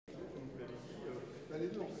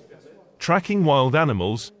Tracking wild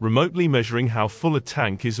animals, remotely measuring how full a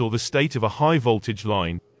tank is or the state of a high-voltage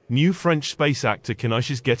line, new French space actor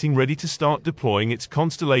Kinéis is getting ready to start deploying its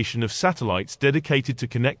constellation of satellites dedicated to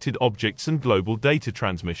connected objects and global data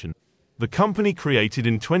transmission. The company created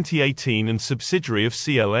in 2018 and subsidiary of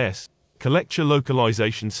CLS, Collector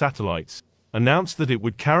Localization Satellites, announced that it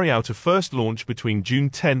would carry out a first launch between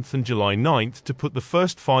June 10 and July 9 to put the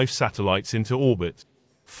first 5 satellites into orbit.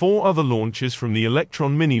 4 other launches from the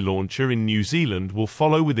Electron mini launcher in New Zealand will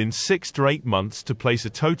follow within 6 to 8 months to place a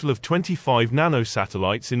total of 25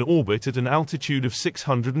 nanosatellites in orbit at an altitude of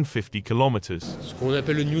 650 kilometers.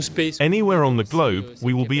 Anywhere on the globe,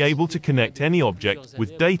 we will be able to connect any object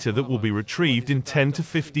with data that will be retrieved in 10 to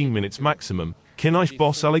 15 minutes maximum, Kinéis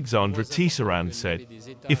boss Alexandre Tisserand said.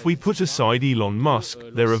 If we put aside Elon Musk,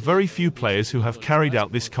 there are very few players who have carried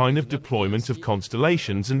out this kind of deployment of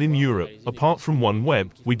constellations, and in Europe, apart from OneWeb,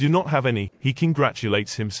 we do not have any, he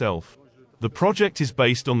congratulates himself. The project is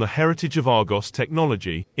based on the heritage of Argos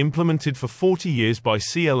technology, implemented for 40 years by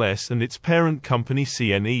CLS and its parent company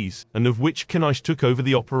Kinéis, and of which Kinéis took over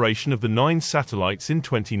the operation of the 9 satellites in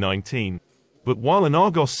 2019. But while an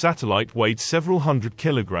Argos satellite weighed several hundred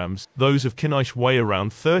kilograms, those of Kinéis weigh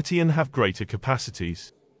around 30 and have greater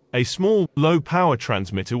capacities. A small, low-power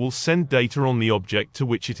transmitter will send data on the object to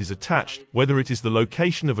which it is attached, whether it is the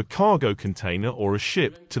location of a cargo container or a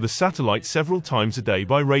ship, to the satellite several times a day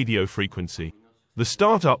by radio frequency. The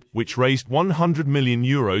startup, which raised €100 million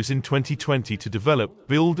in 2020 to develop,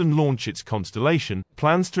 build and launch its constellation,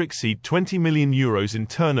 plans to exceed €20 million in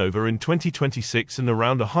turnover in 2026 and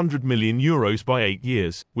around €100 million by 8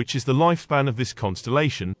 years, which is the lifespan of this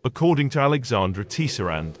constellation, according to Alexandre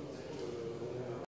Tisserand.